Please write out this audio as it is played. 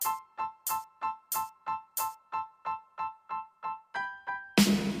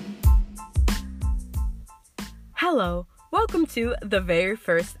Hello, welcome to the very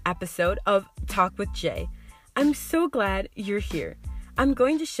first episode of Talk with Jay. I'm so glad you're here. I'm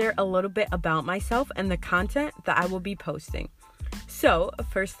going to share a little bit about myself and the content that I will be posting. So,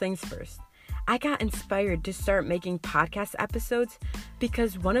 first things first. I got inspired to start making podcast episodes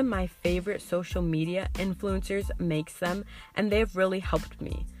because one of my favorite social media influencers makes them, and they have really helped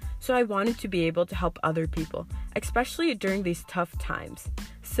me. So I wanted to be able to help other people, especially during these tough times.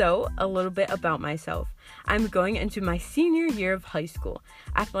 So, a little bit about myself. I'm going into my senior year of high school.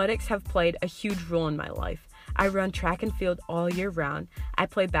 Athletics have played a huge role in my life. I run track and field all year round. I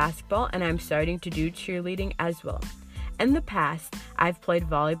play basketball, and I'm starting to do cheerleading as well. In the past, I've played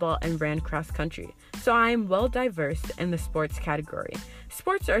volleyball and ran cross country, so I am well diverse in the sports category.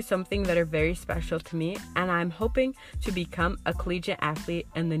 Sports are something that are very special to me, and I'm hoping to become a collegiate athlete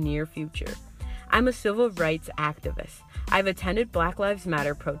in the near future. I'm a civil rights activist. I've attended Black Lives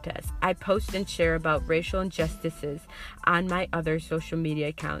Matter protests. I post and share about racial injustices on my other social media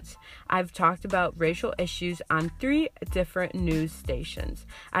accounts. I've talked about racial issues on 3 different news stations.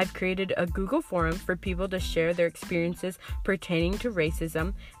 I've created a Google forum for people to share their experiences pertaining to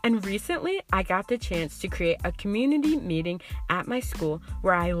racism. And recently, I got the chance to create a community meeting at my school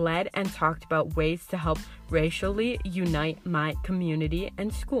where I led and talked about ways to help racially unite my community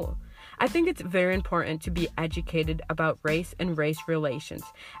and school. I think it's very important to be educated about race and race relations,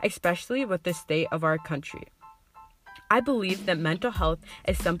 especially with the state of our country. I believe that mental health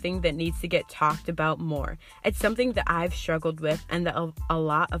is something that needs to get talked about more. It's something that I've struggled with and that a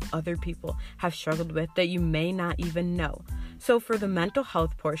lot of other people have struggled with that you may not even know. So for the mental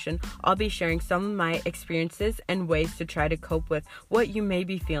health portion, I'll be sharing some of my experiences and ways to try to cope with what you may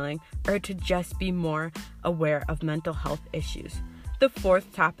be feeling or to just be more aware of mental health issues. The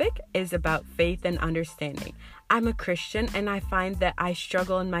 4th topic is about faith and understanding. I'm a Christian and I find that I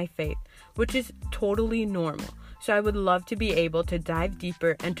struggle in my faith, which is totally normal. So I would love to be able to dive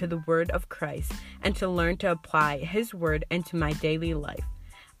deeper into the Word of Christ and to learn to apply His Word into my daily life.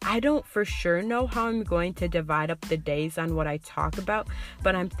 I don't for sure know how I'm going to divide up the days on what I talk about,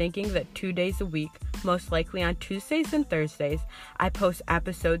 but I'm thinking that 2 days a week, most likely on Tuesdays and Thursdays, I post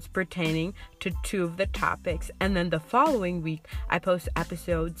episodes pertaining to 2 of the topics, and then the following week, I post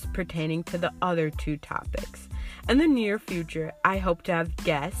episodes pertaining to the other 2 topics. In the near future, I hope to have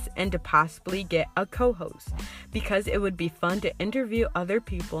guests and to possibly get a co-host because it would be fun to interview other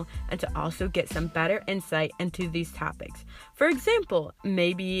people and to also get some better insight into these topics. For example,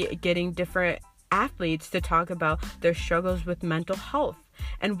 maybe getting different athletes to talk about their struggles with mental health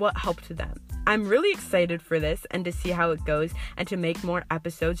and what helped them. I'm really excited for this and to see how it goes and to make more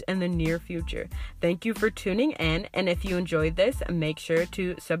episodes in the near future. Thank you for tuning in, and if you enjoyed this, make sure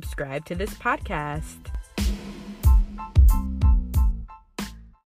to subscribe to this podcast.